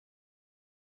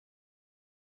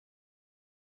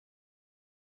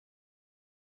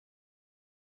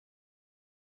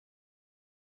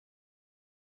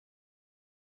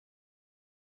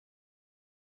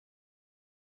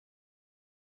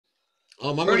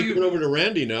I'm Where going do to give it you? over to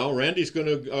Randy now. Randy's going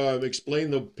to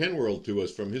explain the pen world to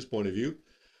us from his point of view.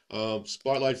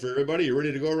 Spotlight for everybody. You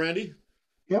ready to go, Randy?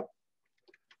 Yep.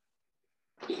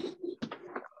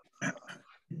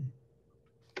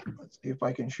 Let's see if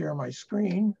I can share my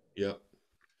screen. Yeah.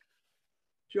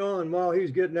 John, while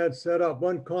he's getting that set up,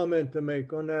 one comment to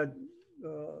make on that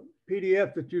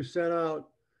PDF that you sent out.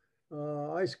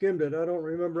 I skimmed it. I don't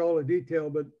remember all the detail,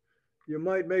 but you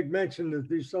might make mention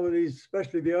that some of these,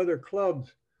 especially the other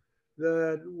clubs,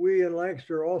 that we in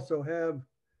Lancaster also have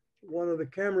one of the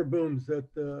camera booms that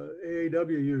AAW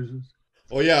uses.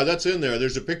 Oh, yeah, that's in there.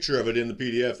 There's a picture of it in the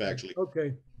PDF, actually.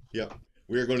 Okay. Yeah.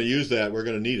 We're going to use that. We're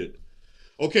going to need it.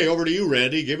 Okay, over to you,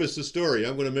 Randy. Give us the story.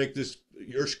 I'm going to make this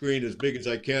your screen as big as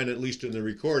I can, at least in the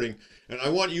recording. And I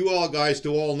want you all guys to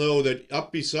all know that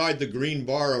up beside the green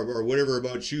bar or whatever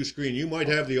about Shu's screen, you might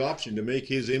have the option to make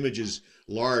his images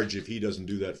large if he doesn't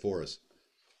do that for us.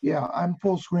 Yeah, I'm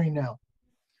full screen now.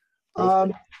 Go for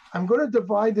it. I'm going to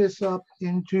divide this up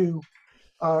into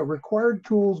required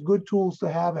tools, good tools to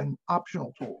have, and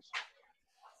optional tools.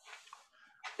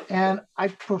 And I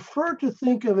prefer to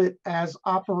think of it as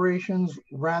operations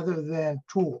rather than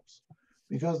tools,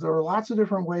 because there are lots of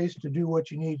different ways to do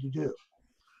what you need to do.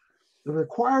 The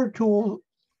required tools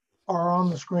are on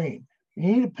the screen. You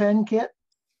need a pen kit.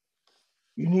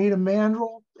 You need a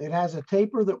mandrel. It has a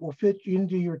taper that will fit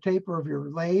into your taper of your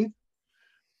lathe.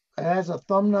 It has a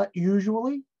thumb nut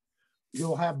usually.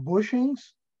 You'll have bushings,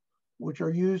 which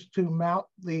are used to mount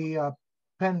the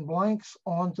pen blanks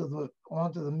onto the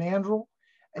mandrel,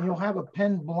 and you'll have a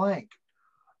pen blank.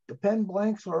 The pen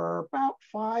blanks are about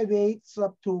 5/8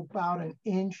 up to about an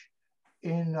inch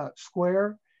in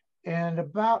square and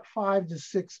about 5 to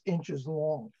 6 inches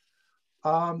long.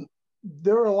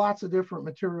 There are lots of different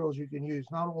materials you can use,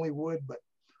 not only wood, but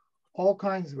all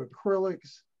kinds of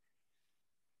acrylics,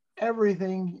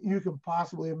 everything you can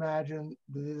possibly imagine.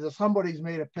 Somebody's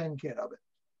made a pen kit of it.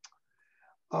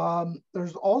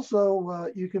 There's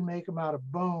also, you can make them out of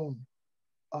bone,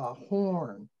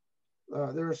 horn.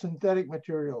 There are synthetic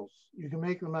materials. You can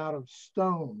make them out of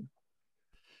stone,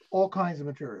 all kinds of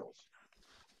materials.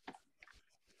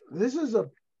 This is a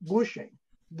bushing.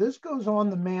 This goes on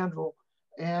the mandrel,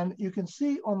 and you can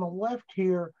see on the left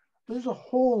here, there's a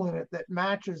hole in it that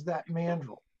matches that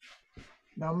mandrel.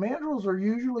 Now, mandrels are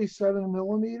usually 7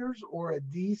 millimeters or a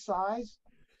D size,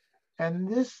 and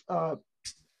this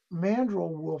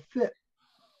mandrel will fit,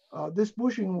 this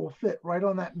bushing will fit right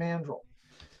on that mandrel.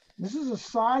 This is a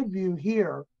side view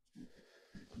here.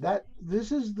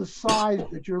 This is the size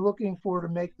that you're looking for to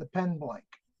make the pen blank.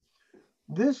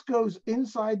 This goes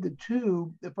inside the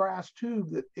tube, the brass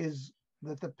tube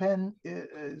that the pen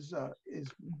is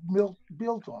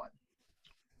built on.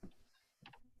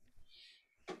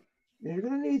 You're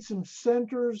going to need some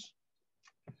centers.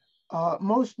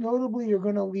 Most notably, you're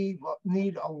going to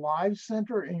need a live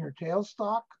center in your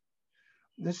tailstock.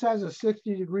 This has a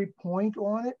 60-degree point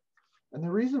on it. And the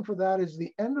reason for that is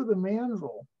the end of the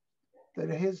mandrel that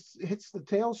hits the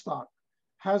tailstock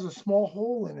has a small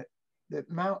hole in it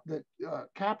that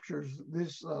captures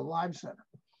this live center.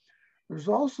 There's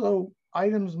also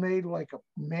items made like a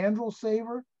mandrel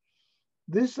saver.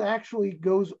 This actually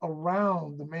goes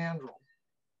around the mandrel.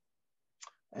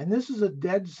 And this is a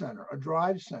dead center, a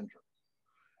drive center.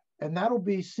 And that'll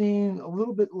be seen a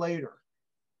little bit later.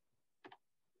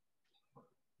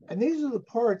 And these are the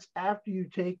parts after you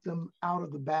take them out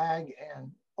of the bag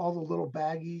and all the little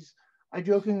baggies. I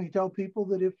jokingly tell people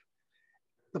that if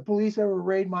the police ever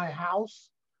raid my house,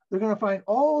 they're going to find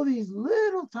all these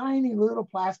little tiny little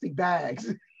plastic bags.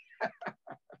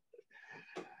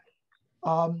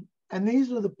 And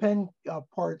these are the pen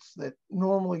parts that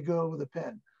normally go with a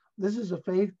pen. This is a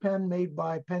Faith pen made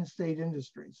by Penn State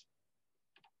Industries.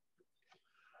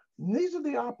 And these are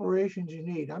the operations you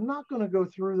need. I'm not going to go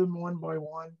through them one by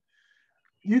one.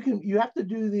 You have to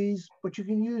do these, but you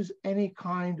can use any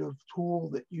kind of tool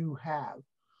that you have.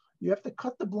 You have to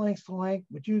cut the blanks to length,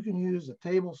 but you can use a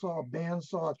table saw, a band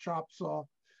saw, a chop saw,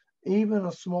 even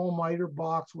a small miter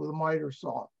box with a miter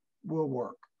saw will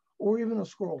work, or even a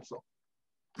scroll saw.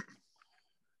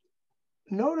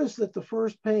 Notice that the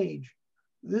first page,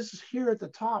 this is here at the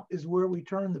top is where we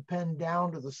turn the pen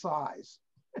down to the size.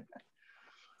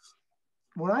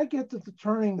 When I get to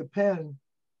turning the pen,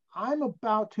 I'm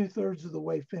about 2/3 of the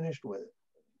way finished with it.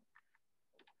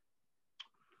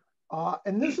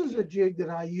 And this is a jig that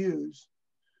I use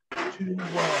to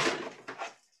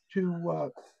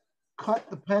cut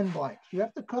the pen blanks. You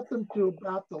have to cut them to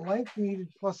about the length needed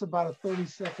plus about a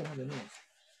 32nd of an inch.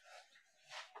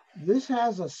 This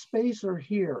has a spacer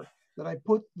here that I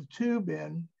put the tube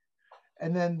in,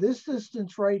 And then this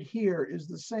distance right here is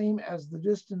the same as the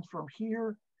distance from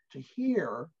here to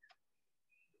here,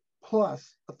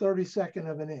 plus a 32nd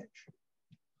of an inch.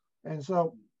 And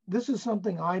so this is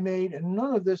something I made, and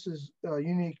none of this is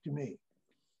unique to me.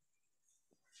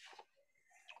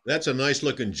 That's a nice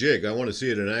looking jig. I want to see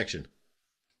it in action.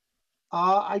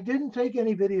 I didn't take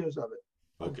any videos of it,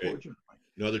 Okay. unfortunately.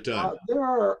 Another time. There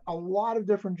are a lot of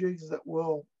different jigs that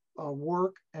will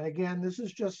work. And again, this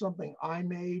is just something I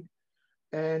made,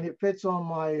 and it fits on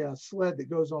my sled that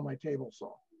goes on my table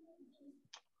saw.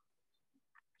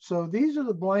 So these are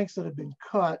the blanks that have been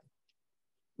cut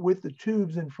with the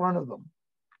tubes in front of them.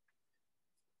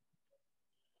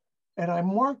 And I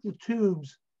marked the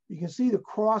tubes. You can see the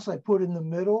cross I put in the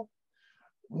middle.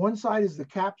 One side is the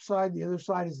cap side, the other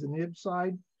side is the nib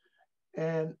side.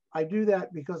 And I do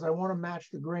that because I want to match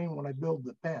the grain when I build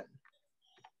the pen.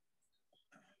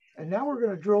 And now we're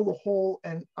going to drill the hole,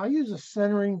 and I use a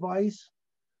centering vise,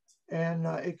 and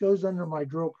it goes under my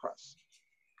drill press.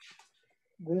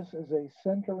 This is a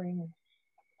centering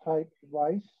type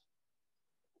vise.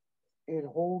 It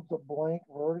holds the blank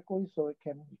vertically so it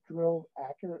can be drilled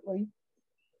accurately.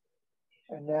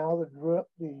 And now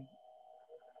the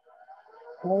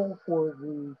hole for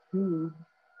the tube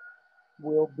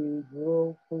will be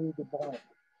drilled through the blank.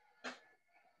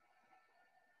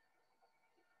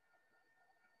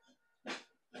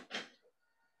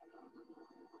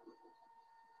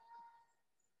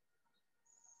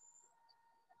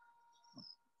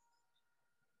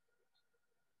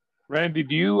 Randy,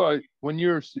 do you, when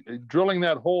you're drilling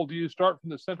that hole, do you start from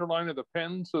the center line of the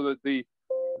pen so that the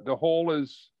hole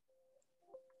is,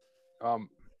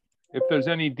 if there's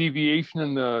any deviation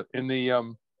in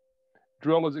the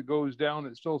drill as it goes down,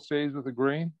 it still stays with the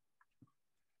grain?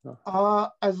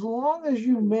 As long as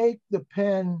you make the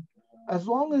pen, as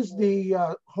long as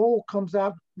the hole comes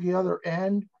out the other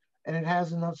end and it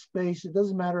has enough space, it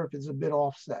doesn't matter if it's a bit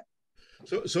offset.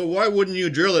 So why wouldn't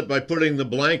you drill it by putting the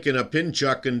blank in a pin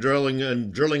chuck and drilling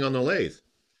on the lathe?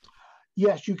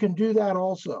 Yes, you can do that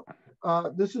also.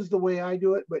 This is the way I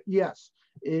do it, but yes,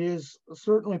 it is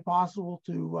certainly possible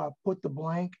to put the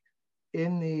blank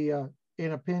in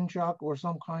a pin chuck or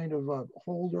some kind of a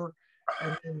holder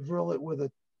and then drill it with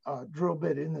a drill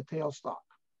bit in the tailstock.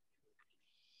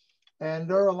 And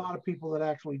there are a lot of people that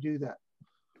actually do that.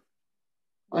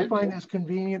 I find this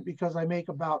convenient because I make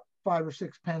about 5 or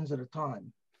 6 pens at a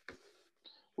time.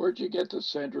 Where'd you get the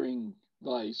centering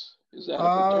vise? Is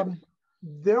that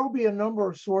there'll be a number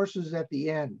of sources at the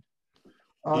end.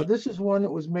 This is one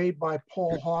that was made by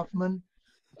Paul Hoffman.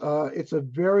 It's a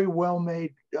very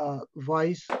well-made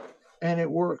vise, and it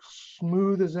works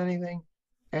smooth as anything,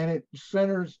 and it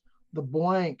centers the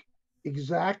blank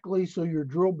exactly so your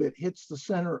drill bit hits the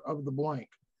center of the blank.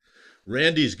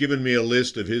 Randy's given me a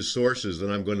list of his sources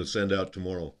that I'm going to send out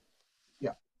tomorrow.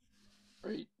 Yeah.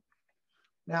 Great.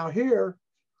 Now here,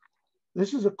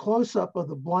 this is a close-up of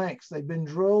the blanks. They've been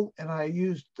drilled, and I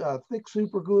used thick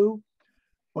super glue,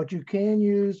 but you can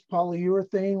use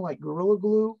polyurethane like Gorilla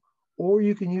Glue, or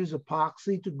you can use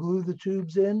epoxy to glue the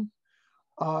tubes in.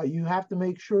 You have to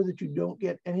make sure that you don't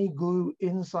get any glue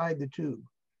inside the tube.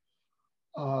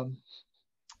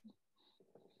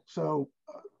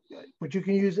 But you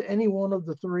can use any one of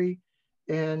the three,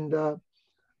 and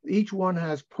each one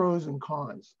has pros and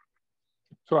cons.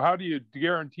 So how do you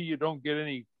guarantee you don't get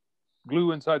any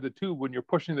glue inside the tube when you're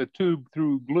pushing the tube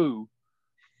through glue?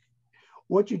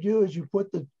 What you do is you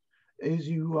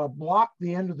block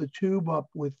the end of the tube up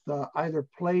with either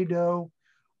Play-Doh.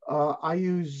 I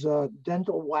use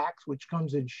dental wax, which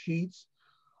comes in sheets.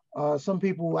 Some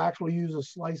people will actually use a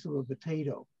slice of a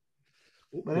potato.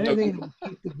 But anything that will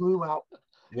keep the glue out.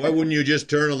 Why wouldn't you just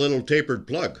turn a little tapered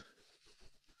plug?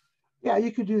 Yeah,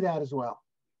 you could do that as well.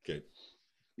 Okay.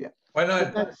 Yeah. Why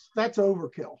not? That's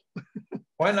overkill.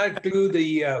 Why not glue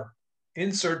the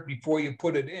insert before you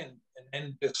put it in and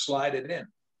then just slide it in?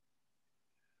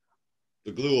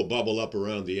 The glue will bubble up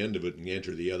around the end of it and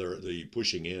enter the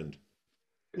pushing end.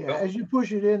 Yeah, as you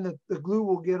push it in, the glue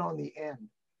will get on the end.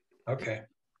 Okay.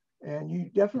 And you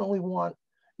definitely want,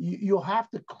 you'll have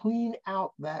to clean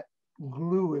out that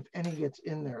glue if any gets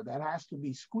in there. That has to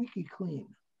be squeaky clean.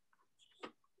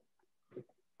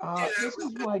 This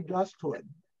is my dust hood.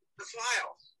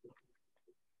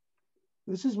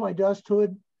 This is my dust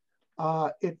hood.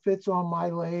 It fits on my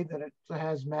lathe, and it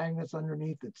has magnets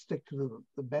underneath that stick to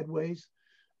the bedways,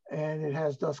 and it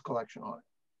has dust collection on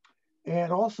it.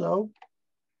 And also,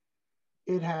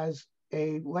 it has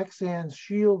a Lexan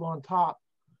shield on top.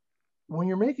 When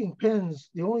you're making pins,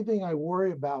 the only thing I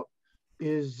worry about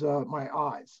is my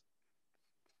eyes.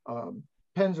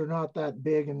 Pens are not that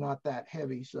big and not that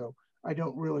heavy, so I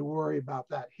don't really worry about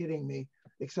that hitting me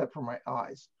except for my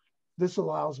eyes. This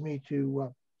allows me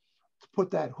to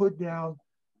put that hood down,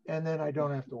 and then I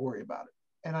don't have to worry about it.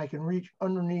 And I can reach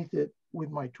underneath it with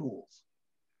my tools.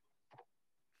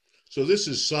 So this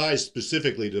is size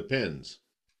specifically to pens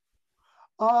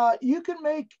You can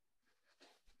make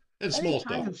and any small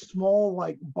kind stuff. of small,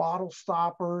 like bottle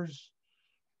stoppers,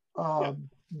 Yeah.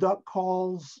 duck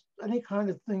calls, any kind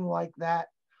of thing like that.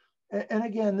 And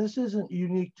again, this isn't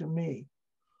unique to me.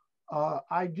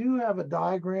 I do have a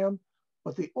diagram,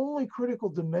 but the only critical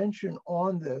dimension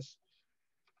on this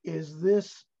is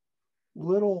this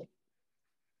little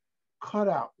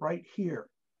cutout right here.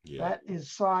 Yeah. That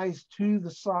is sized to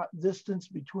the distance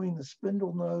between the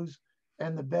spindle nose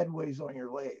and the bedways on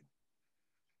your lathe.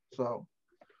 So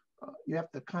you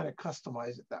have to kind of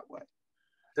customize it that way.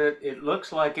 It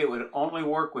looks like it would only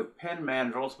work with pen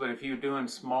mandrels, but if you're doing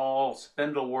small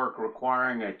spindle work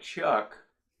requiring a chuck,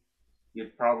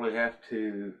 you'd probably have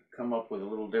to come up with a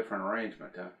little different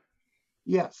arrangement, huh?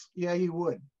 Yes, yeah, you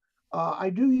would. I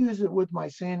do use it with my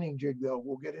sanding jig, though.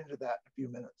 We'll get into that in a few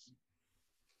minutes.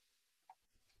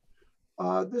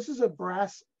 This is a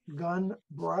brass gun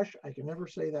brush. I can never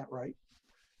say that right.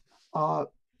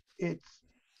 It's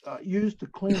used to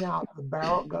clean out the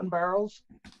gun barrels,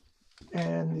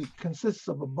 and it consists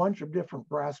of a bunch of different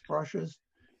brass brushes.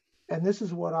 And this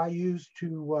is what I use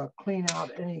to clean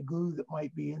out any glue that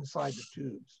might be inside the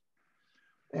tubes.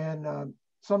 And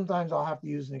sometimes I'll have to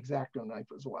use an X-Acto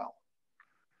knife as well.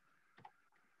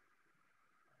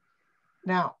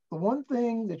 Now, the one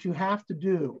thing that you have to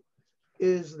do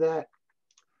is that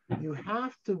you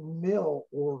have to mill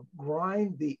or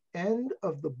grind the end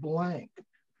of the blank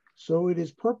so it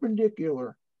is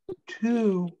perpendicular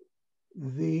to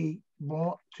the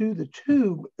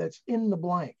tube that's in the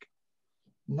blank.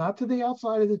 Not to the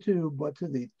outside of the tube, but to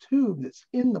the tube that's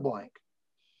in the blank.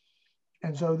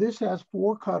 And so this has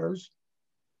 4 cutters.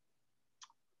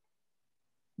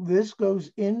 This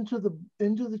goes into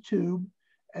the tube,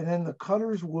 and then the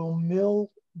cutters will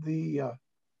mill the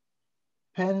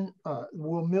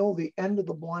will mill the end of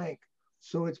the blank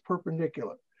so it's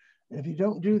perpendicular. And if you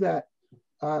don't do that,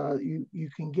 you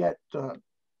can get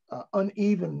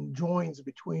uneven joins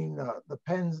between the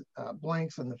pens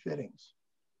blanks and the fittings.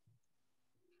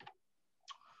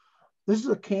 This is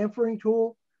a chamfering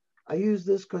tool. I use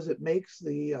this because it makes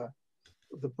the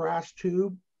brass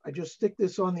tube. I just stick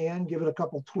this on the end, give it a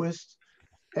couple twists,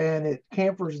 and it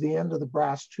chamfers the end of the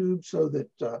brass tube so that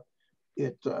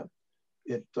it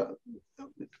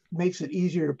makes it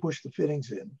easier to push the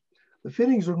fittings in. The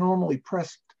fittings are normally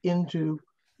pressed into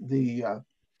the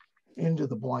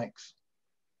blanks.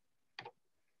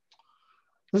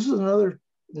 This is another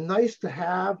nice to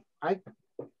have.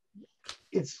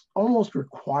 It's almost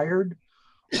required,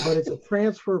 but it's a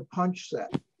transfer punch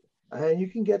set. And you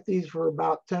can get these for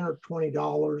about $10 or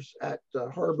 $20 at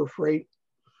Harbor Freight.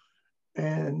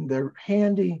 And they're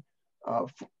handy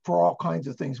for all kinds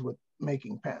of things with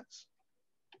making pens.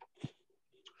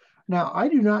 Now, I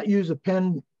do not use a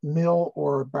pen mill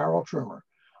or a barrel trimmer.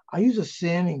 I use a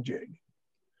sanding jig.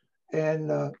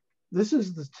 And this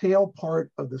is the tail part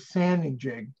of the sanding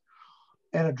jig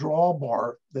and a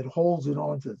drawbar that holds it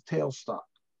onto the tailstock.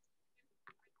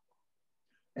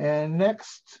 And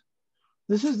next,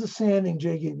 this is the sanding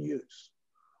jig in use.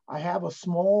 I have a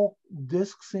small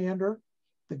disc sander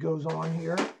that goes on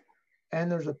here,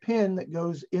 and there's a pin that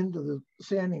goes into the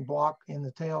sanding block in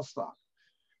the tailstock.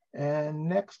 And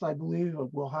next, I believe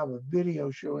we'll have a video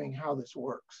showing how this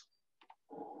works.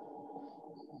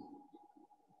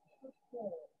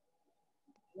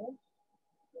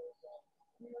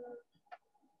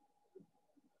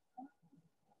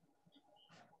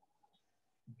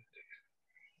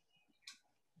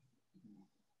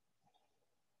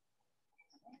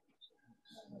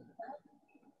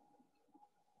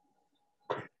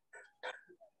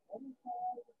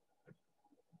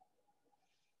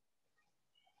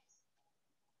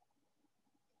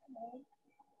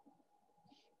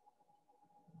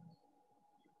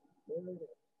 There it is.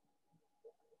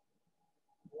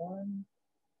 One.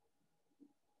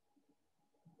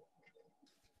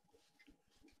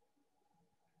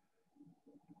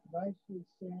 Nicely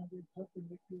sanded,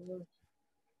 perpendicular,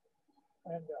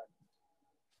 and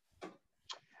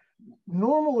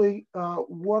normally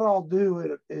what I'll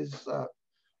do is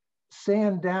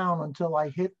sand down until I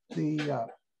hit the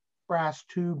brass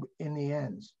tube in the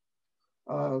ends.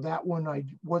 That one I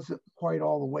wasn't quite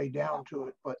all the way down to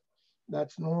it, but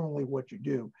that's normally what you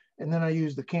do. And then I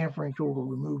use the chamfering tool to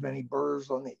remove any burrs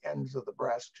on the ends of the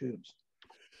brass tubes.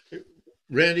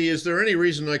 Randy, is there any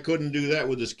reason I couldn't do that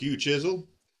with a skew chisel?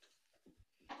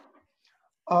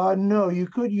 No, you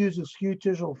could use a skew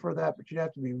chisel for that, but you'd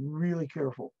have to be really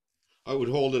careful. I would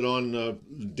hold it on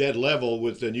dead level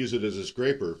with and use it as a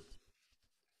scraper.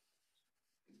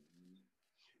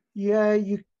 Yeah,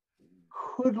 you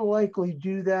could likely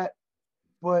do that,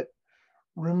 but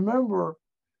remember,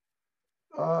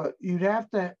 you'd have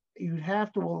to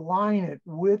align it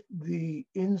with the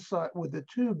inside with the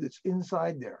tube that's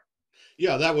inside there.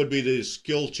 Yeah, that would be the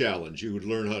skill challenge. You would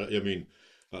learn how to. I mean,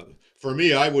 uh, for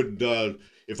me, I would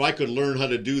if I could learn how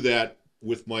to do that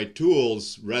with my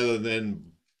tools rather than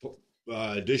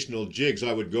additional jigs,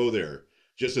 I would go there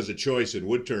just as a choice in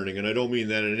wood turning. And I don't mean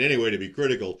that in any way to be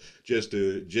critical. Just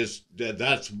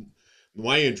that's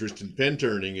my interest in pen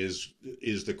turning is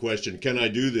the question: can I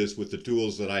do this with the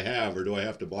tools that I have, or do I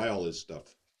have to buy all this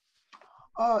stuff?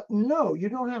 No, you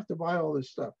don't have to buy all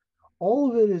this stuff.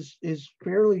 All of it is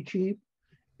fairly cheap,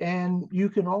 and you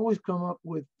can always come up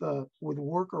with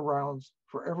workarounds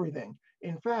for everything.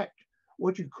 In fact,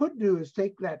 what you could do is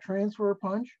take that transfer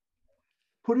punch,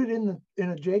 put it in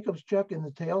a Jacob's chuck in the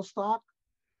tailstock,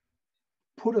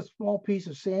 put a small piece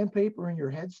of sandpaper in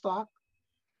your headstock,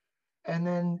 and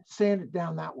then sand it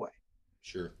down that way.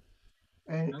 Sure.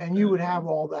 And you would have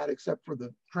all that except for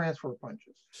the transfer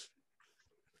punches.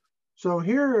 So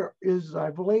here is,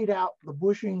 I've laid out the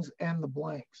bushings and the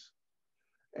blanks.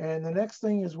 And the next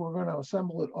thing is we're going to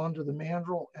assemble it onto the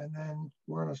mandrel, and then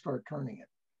we're going to start turning it.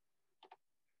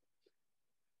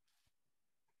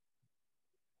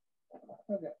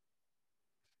 Okay.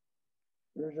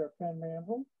 Here's our pen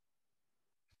mandrel.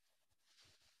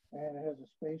 And it has a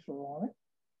spacer on it.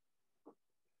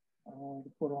 I'm going to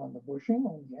put on the bushing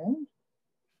on the end.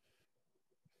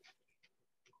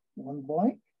 One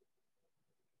blank.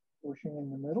 Bushing in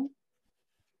the middle.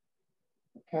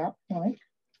 The cap blank.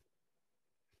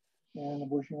 And the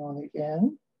bushing on the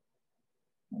end.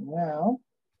 And now,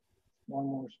 one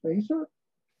more spacer.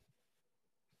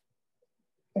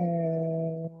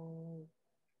 And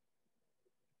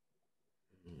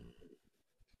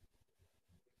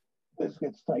this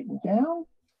gets tightened down.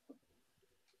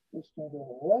 This can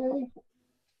go away.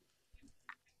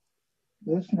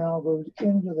 This now goes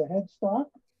into the headstock,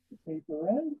 the paper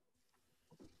end.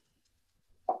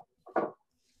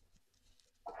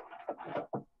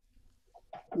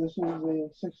 This is a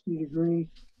 60-degree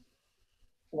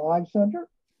live center.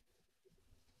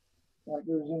 That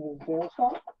goes into the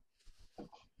tailstock.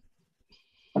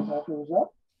 That goes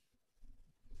up,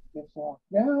 gets locked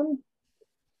down,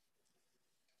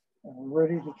 and we're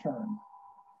ready to turn.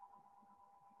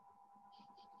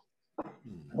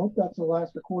 I hope that's the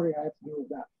last recording I have to do with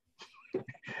that.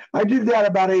 I did that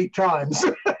about 8 times.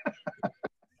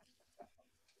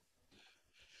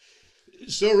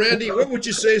 So, Randy, what would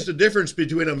you say is the difference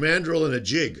between a mandrel and a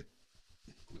jig?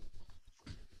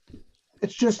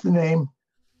 It's just the name.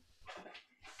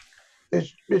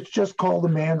 It's just called a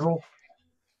mandrel.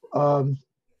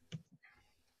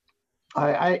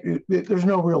 There's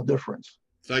no real difference.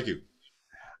 Thank you.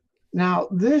 Now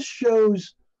this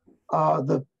shows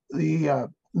the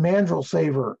mandrel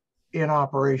saver in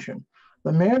operation.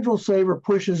 The mandrel saver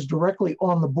pushes directly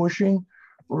on the bushing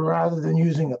rather than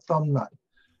using a thumb nut.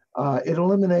 It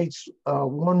eliminates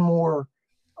one more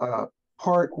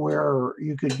part where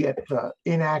you could get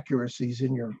inaccuracies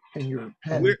in your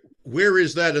pen. Where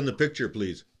is that in the picture,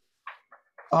 please?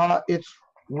 It's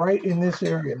right in this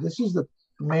area. This is the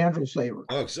mandrel saver.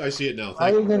 Oh, I see it now.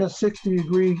 Rather than a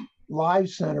 60-degree live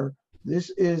center, this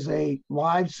is a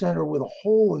live center with a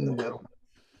hole in the middle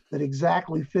that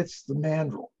exactly fits the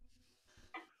mandrel.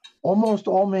 Almost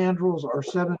all mandrels are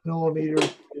 7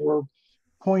 millimeters or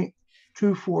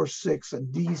 0.246, a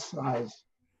D size.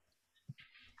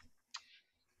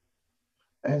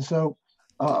 And so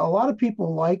a lot of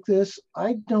people like this.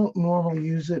 I don't normally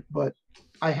use it, but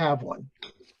I have one.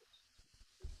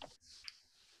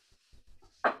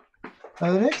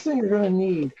 Now, the next thing you're going to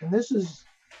need, and this is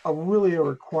really a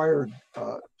required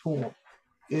tool,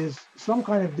 is some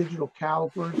kind of digital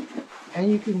calipers,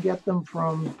 and you can get them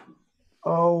from,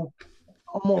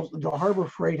 almost, the Harbor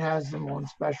Freight has them on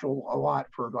special a lot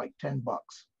for like 10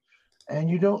 bucks. And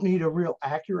you don't need a real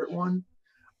accurate one.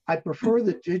 I prefer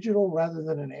the digital rather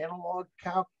than an analog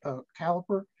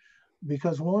caliper,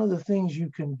 because one of the things you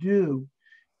can do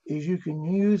is you can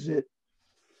use it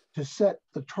to set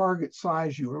the target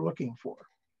size you are looking for.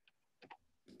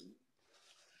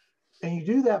 And you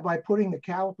do that by putting the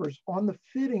calipers on the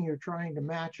fitting you're trying to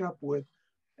match up with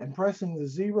and pressing the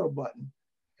 0 button.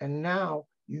 And now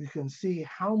you can see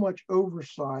how much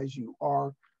oversize you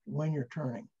are when you're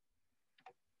turning.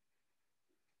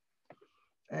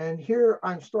 And here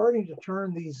I'm starting to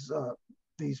turn these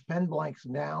pen blanks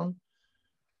down.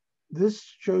 this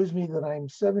shows me that I'm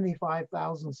 75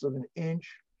 thousandths of an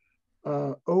inch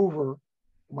over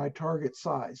my target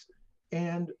size.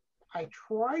 And I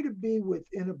try to be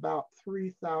within about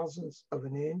 3 thousandths of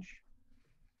an inch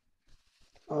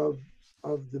of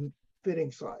the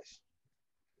fitting size.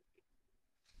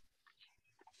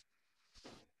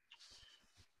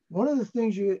 One of the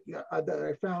things that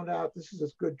I found out, this is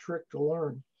a good trick to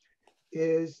learn,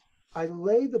 is I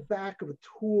lay the back of a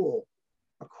tool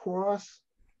across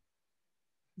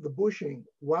the bushing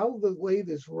while the lathe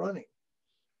is running.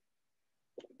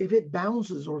 If it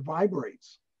bounces or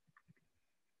vibrates,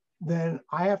 then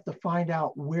I have to find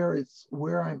out where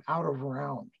I'm out of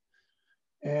round.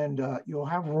 And you'll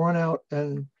have run out,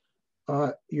 and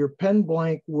your pen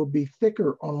blank will be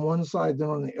thicker on one side than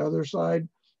on the other side.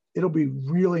 It'll be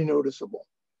really noticeable.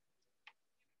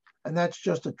 And that's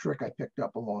just a trick I picked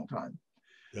up a long time.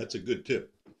 That's a good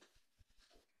tip.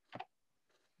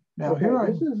 Now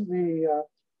this is the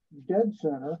dead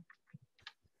center.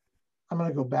 I'm going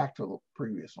to go back to the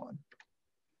previous one.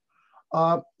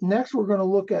 Next, we're going to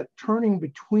look at turning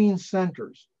between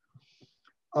centers.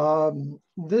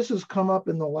 This has come up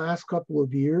in the last couple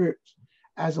of years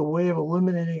as a way of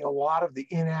eliminating a lot of the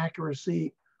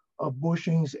inaccuracy of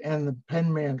bushings and the pen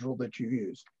mandrel that you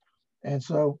use. And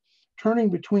so turning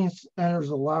between centers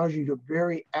allows you to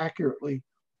very accurately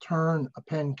turn a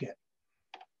pen kit.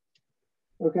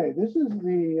 Okay, this is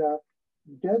the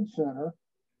dead center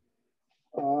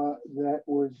that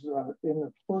was in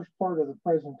the first part of the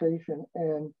presentation,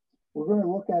 and we're going to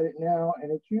look at it now,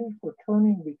 and it's used for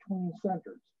turning between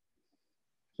centers.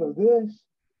 So this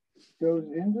goes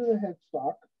into the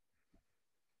headstock.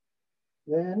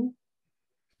 Then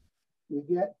we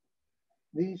get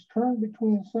these turn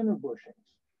between center bushings.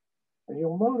 And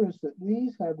you'll notice that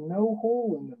these have no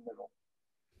hole in the middle.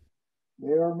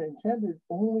 They are intended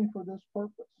only for this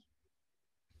purpose.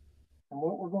 And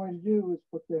what we're going to do is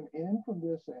put them in from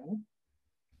this end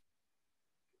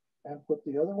and put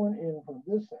the other one in from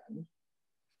this end.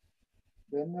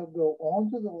 Then they'll go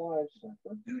onto the live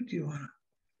center. Do you want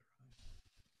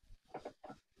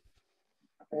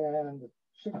And the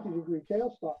 60-degree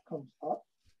tailstock comes up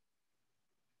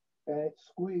and it's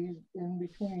squeezed in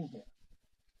between here.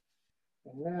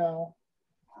 And now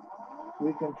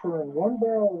we can turn one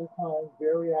barrel at a time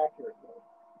very accurately.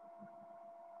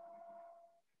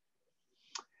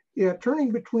 Yeah,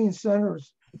 turning between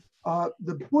centers,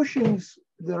 the bushings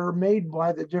that are made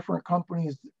by the different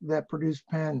companies that produce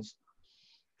pens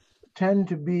tend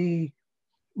to be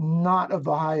not of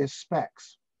the highest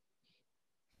specs.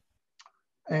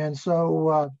 And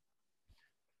so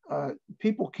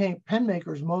pen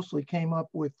makers mostly came up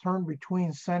with turn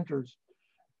between centers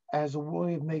as a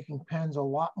way of making pens a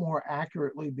lot more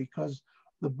accurately, because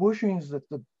the bushings that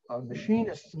the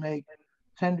machinists make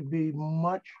tend to be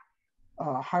much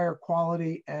higher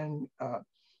quality and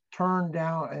turned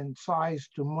down and sized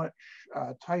to much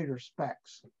tighter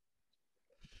specs.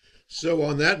 So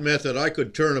on that method, I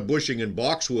could turn a bushing in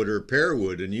boxwood or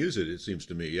pearwood and use it, it seems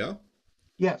to me, yeah?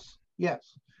 Yes,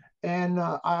 yes. And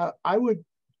I would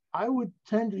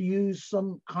tend to use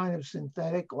some kind of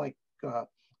synthetic like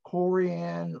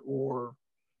corian or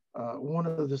one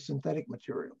of the synthetic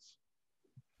materials.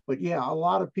 But yeah, a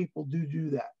lot of people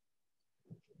do that.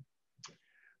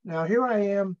 Now here I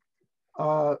am,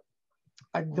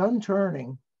 I've done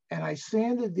turning, and I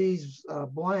sanded these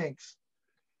blanks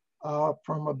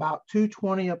from about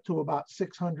 220 up to about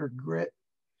 600 grit.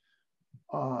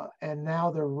 And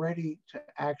now they're ready to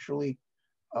actually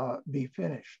be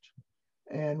finished.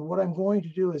 And what I'm going to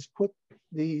do is put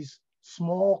these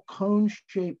small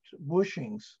cone-shaped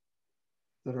bushings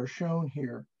that are shown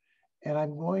here, and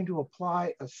I'm going to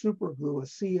apply a super glue, a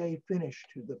CA finish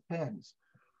to the pens.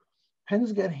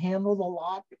 Pens get handled a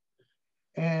lot,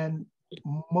 and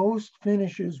most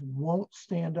finishes won't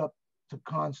stand up to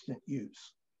constant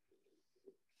use.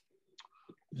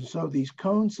 So these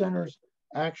cone centers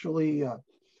actually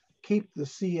keep the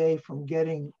CA from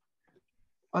getting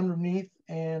underneath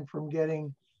and from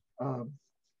getting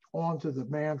onto the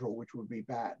mandrel, which would be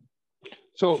bad.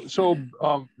 So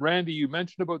Randy, you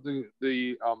mentioned about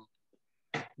the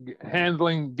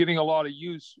handling, getting a lot of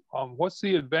use. What's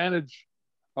the advantage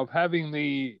of having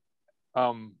the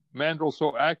mandrel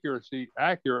so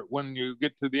accurate when you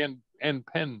get to the end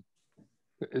pen?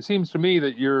 It seems to me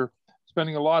that you're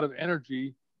spending a lot of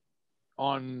energy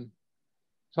on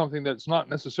something that's not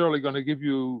necessarily going to give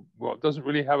you, well, it doesn't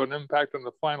really have an impact on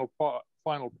the final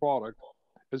product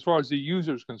as far as the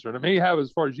user is concerned. It may have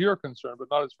as far as you're concerned, but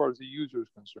not as far as the user is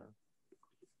concerned.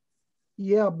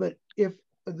 Yeah, but if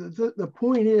the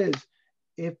point is,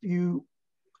 if you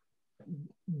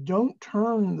don't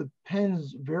turn the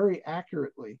pens very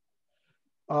accurately.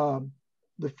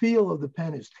 The feel of the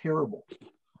pen is terrible.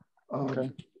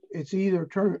 Okay. It's either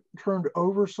turned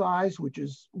oversized, which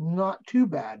is not too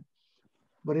bad,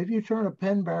 but if you turn a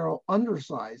pen barrel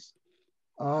undersized,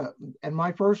 and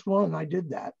my first one, I did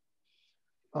that.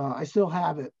 I still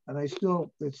have it, and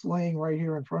it's laying right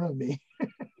here in front of me.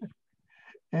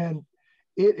 And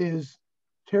it is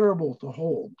terrible to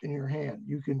hold in your hand.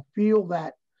 You can feel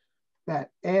that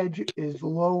edge is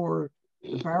lower,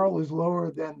 the barrel is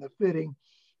lower than the fitting,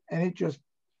 and it just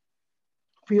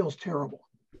feels terrible.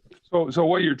 So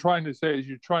what you're trying to say is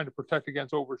you're trying to protect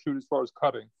against overshoot as far as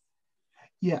cutting.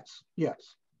 Yes,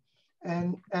 yes.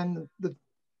 And the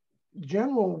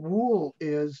general rule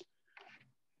is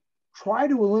try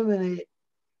to eliminate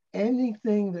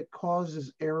anything that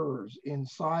causes errors in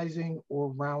sizing or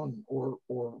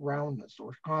roundness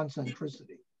or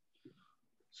concentricity.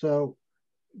 So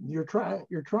you're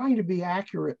trying to be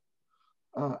accurate,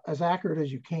 as accurate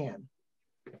as you can.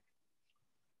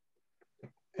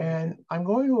 And I'm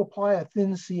going to apply a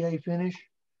thin CA finish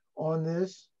on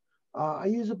this. I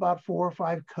use about 4 or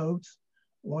 5 coats.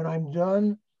 When I'm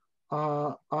done,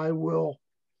 I will,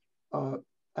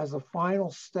 as a final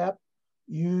step,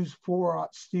 use 4/0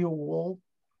 steel wool.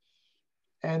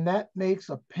 And that makes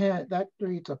a pen, that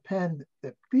creates a pen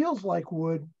that feels like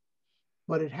wood,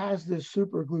 but it has this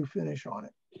super glue finish on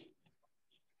it.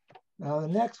 Now the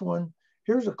next one,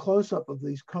 here's a close-up of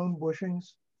these cone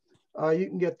bushings. You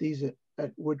can get these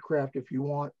at Woodcraft if you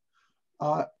want.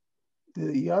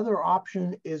 The other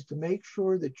option is to make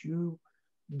sure that you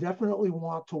definitely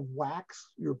want to wax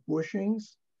your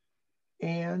bushings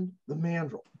and the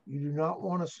mandrel. You do not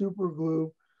want to super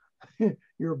glue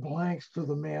your blanks to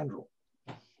the mandrel.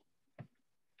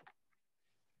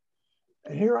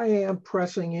 And here I am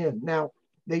pressing in. Now,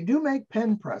 they do make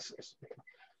pen presses,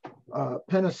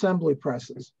 pen assembly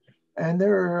presses, and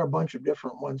there are a bunch of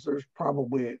different ones. There's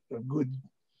probably a good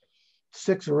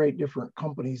 6 or 8 different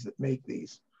companies that make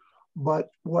these. But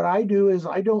what I do is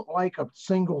I don't like a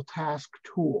single task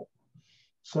tool.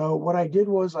 So what I did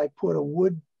was I put a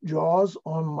wood jaws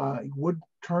on my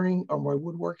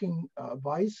woodworking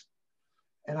vise,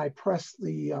 and I press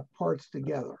the parts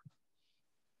together.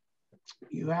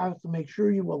 You have to make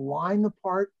sure you align the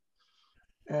part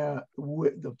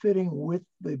with the fitting with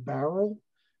the barrel,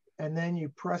 and then you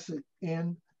press it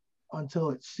in until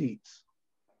it seats.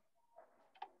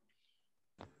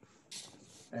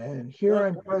 And here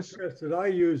I'm pressing. The press that I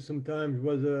use sometimes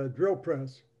was a drill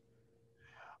press.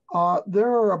 There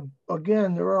are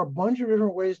a bunch of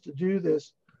different ways to do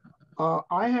this.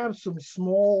 I have some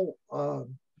small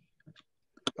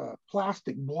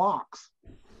plastic blocks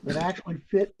that actually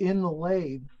fit in the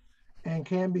lathe and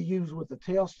can be used with the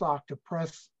tailstock to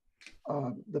press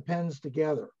the pens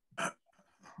together.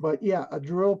 But yeah, a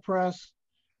drill press,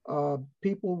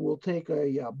 people will take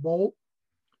a bolt,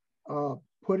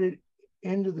 put it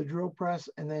into the drill press,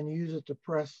 and then use it to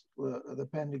press the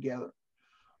pen together.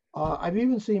 I've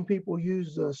even seen people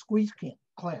use squeeze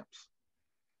clamps.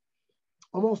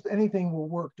 Almost anything will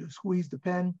work to squeeze the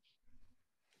pen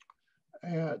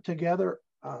together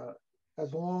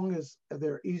as long as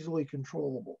they're easily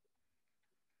controllable.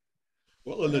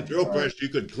 Well, in the drill press, you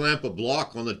could clamp a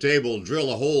block on the table,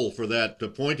 drill a hole for that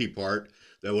pointy part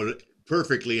that would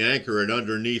perfectly anchor it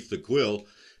underneath the quill,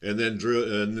 and then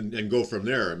drill and go from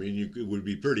there. I mean, it would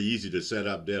be pretty easy to set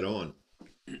up dead on.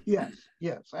 Yes,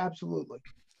 yes, absolutely.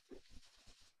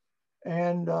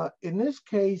 And in this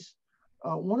case,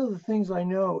 one of the things I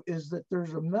know is that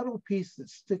there's a metal piece that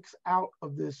sticks out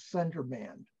of this center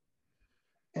band.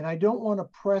 And I don't want to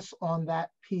press on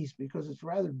that piece because it's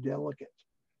rather delicate.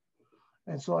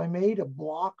 And so I made a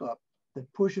block up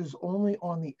that pushes only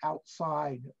on the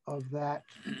outside of that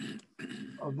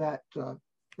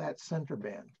center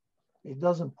band. It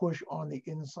doesn't push on the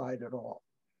inside at all.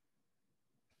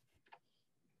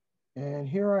 And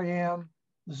here I am.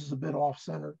 This is a bit off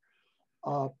center.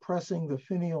 Pressing the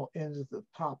finial into the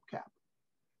top cap.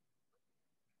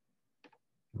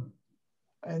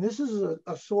 And this is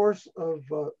a source of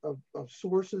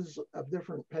sources of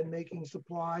different pen making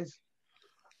supplies.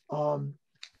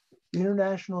 The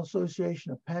International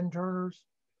Association of Pen Turners,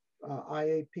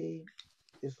 IAP,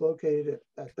 is located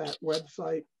at that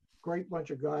website. Great bunch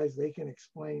of guys. They can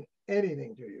explain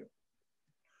anything to you.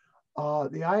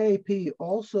 The IAP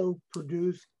also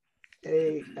produced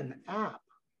an app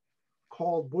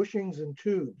called Bushings and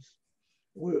Tubes,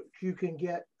 which you can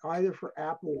get either for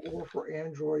Apple or for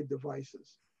Android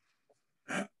devices.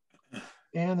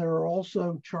 And there are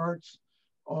also charts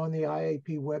on the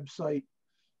IAP website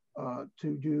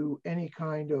to do any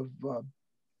kind of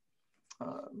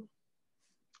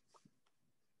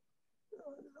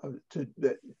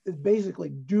basically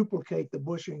duplicate the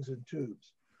bushings and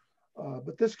tubes.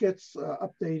 But this gets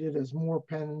updated as more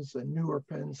pens and newer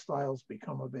pen styles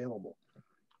become available.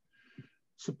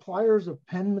 Suppliers of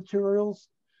pen materials,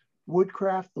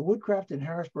 Woodcraft. The Woodcraft in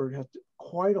Harrisburg has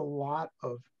quite a lot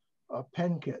of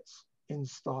pen kits in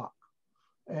stock.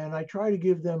 And I try to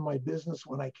give them my business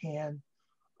when I can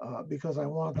because I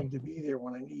want them to be there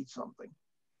when I need something.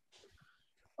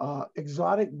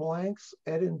 Exotic Blanks,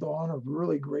 Ed and Dawn are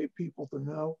really great people to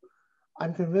know.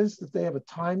 I'm convinced that they have a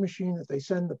time machine that they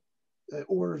send the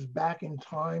orders back in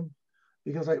time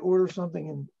because I order something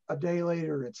and a day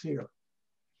later it's here.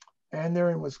 And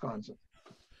they're in Wisconsin.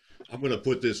 I'm going to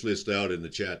put this list out in the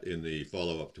chat in the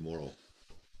follow-up tomorrow.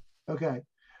 Okay.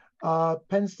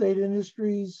 Penn State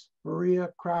Industries, Berea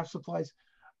Craft Supplies.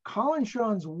 Colin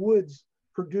Sean's Woods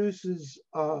produces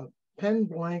pen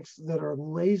blanks that are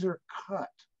laser cut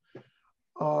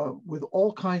with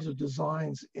all kinds of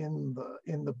designs in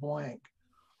the blank.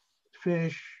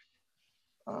 Fish,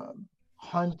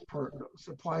 hunt for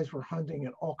supplies for hunting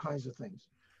and all kinds of things.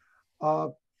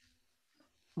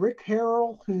 Rick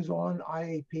Harrell, who's on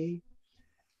IAP,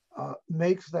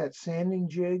 makes that sanding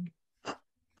jig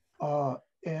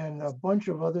and a bunch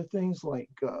of other things like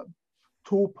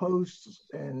tool posts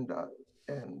and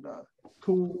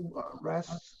tool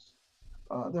rests.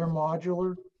 They're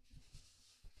modular.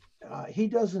 He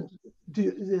doesn't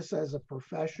do this as a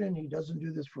profession. He doesn't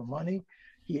do this for money.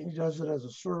 He does it as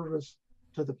a service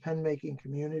to the pen making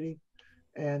community.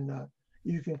 And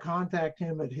you can contact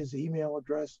him at his email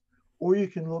address, or you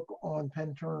can look on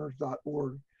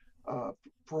penturners.org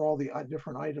for all the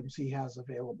different items he has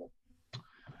available.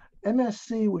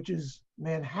 MSC, which is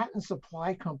Manhattan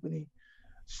Supply Company,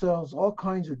 sells all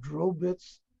kinds of drill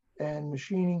bits and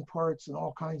machining parts and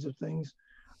all kinds of things.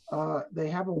 They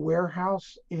have a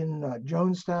warehouse in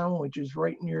Jonestown, which is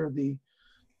right near the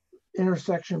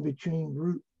intersection between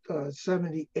Route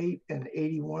 78 and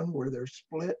 81, where they're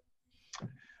split.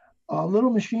 Little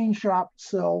Machine Shop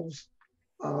sells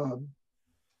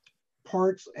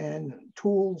parts and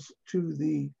tools to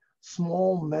the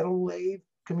small metal lathe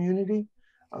community.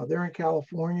 They're in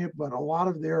California, but a lot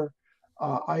of their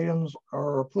items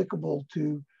are applicable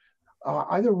to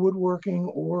either woodworking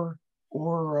or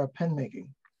pen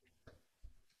making.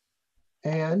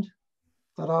 And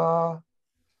ta-da!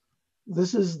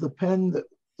 This is the pen that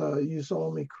you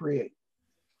saw me create.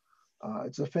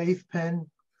 It's a faith pen.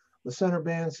 The center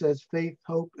band says faith,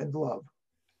 hope, and love.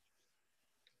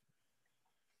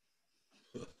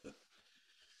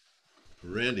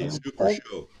 Randy, super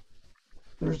show.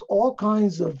 There's all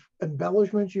kinds of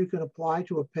embellishments you can apply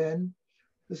to a pen.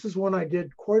 This is one I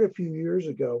did quite a few years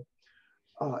ago.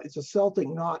 It's a Celtic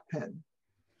knot pen.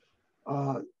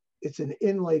 It's an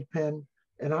inlaid pen,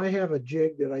 and I have a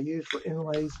jig that I use for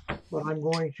inlays, but I'm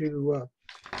going to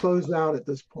close out at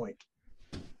this point.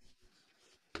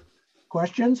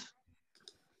 Questions?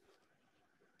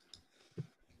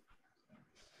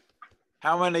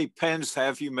 How many pens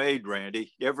have you made,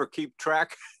 Randy? You ever keep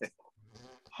track?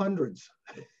 Hundreds.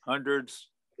 Hundreds?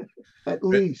 At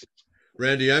least.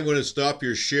 Randy, I'm going to stop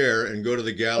your share and go to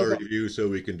the gallery view so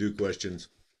we can do questions.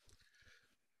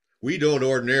 We don't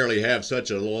ordinarily have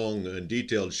such a long and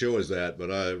detailed show as that,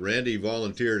 but Randy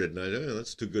volunteered it, and I know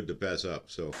that's too good to pass up.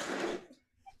 So,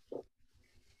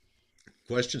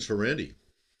 questions for Randy?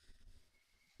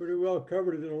 Pretty well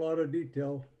covered it in a lot of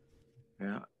detail.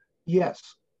 Yeah.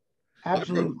 Yes,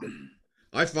 absolutely.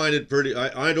 I find it pretty,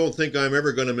 I don't think I'm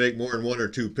ever going to make more than 1 or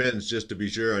 2 pens just to be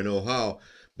sure I know how,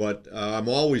 but I'm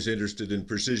always interested in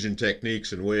precision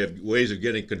techniques and ways of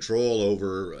getting control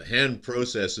over hand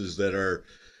processes that are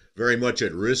very much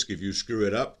at risk if you screw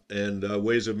it up, and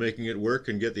ways of making it work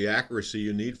and get the accuracy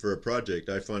you need for a project.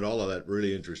 I find all of that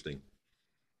really interesting.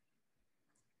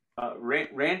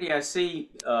 Randy, I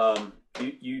see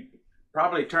you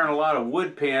probably turn a lot of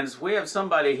wood pens. We have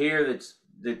somebody here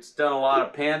that's done a lot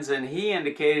of pens, and he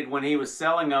indicated when he was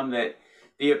selling them that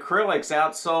the acrylics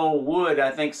outsold wood,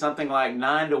 I think something like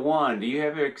 9-to-1. Do you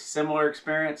have a similar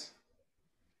experience?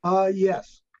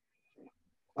 Yes.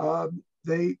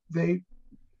 The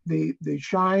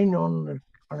shine on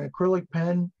an acrylic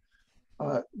pen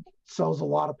sells a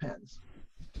lot of pens.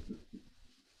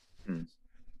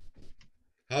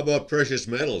 How about precious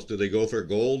metals? Do they go for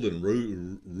gold and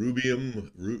rubidium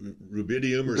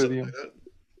or something like that?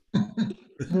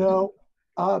 No,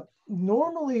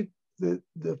 normally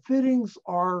the fittings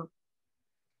are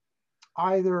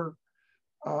either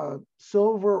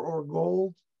silver or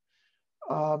gold,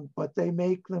 but they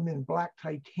make them in black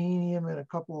titanium and a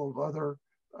couple of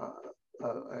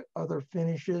other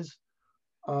finishes.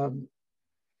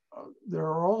 There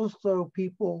are also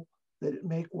people that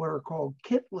make what are called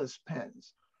kitless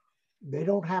pens. They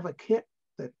don't have a kit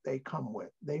that they come with.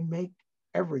 They make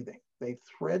everything. They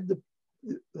thread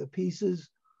the pieces,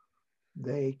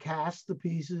 they cast the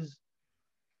pieces,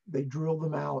 they drill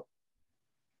them out.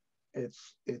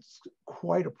 It's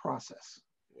quite a process.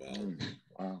 Wow.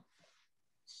 Wow.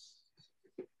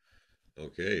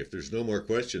 Okay, if there's no more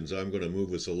questions, I'm going to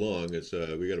move us along. It's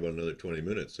we got about another 20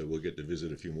 minutes, so we'll get to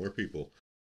visit a few more people.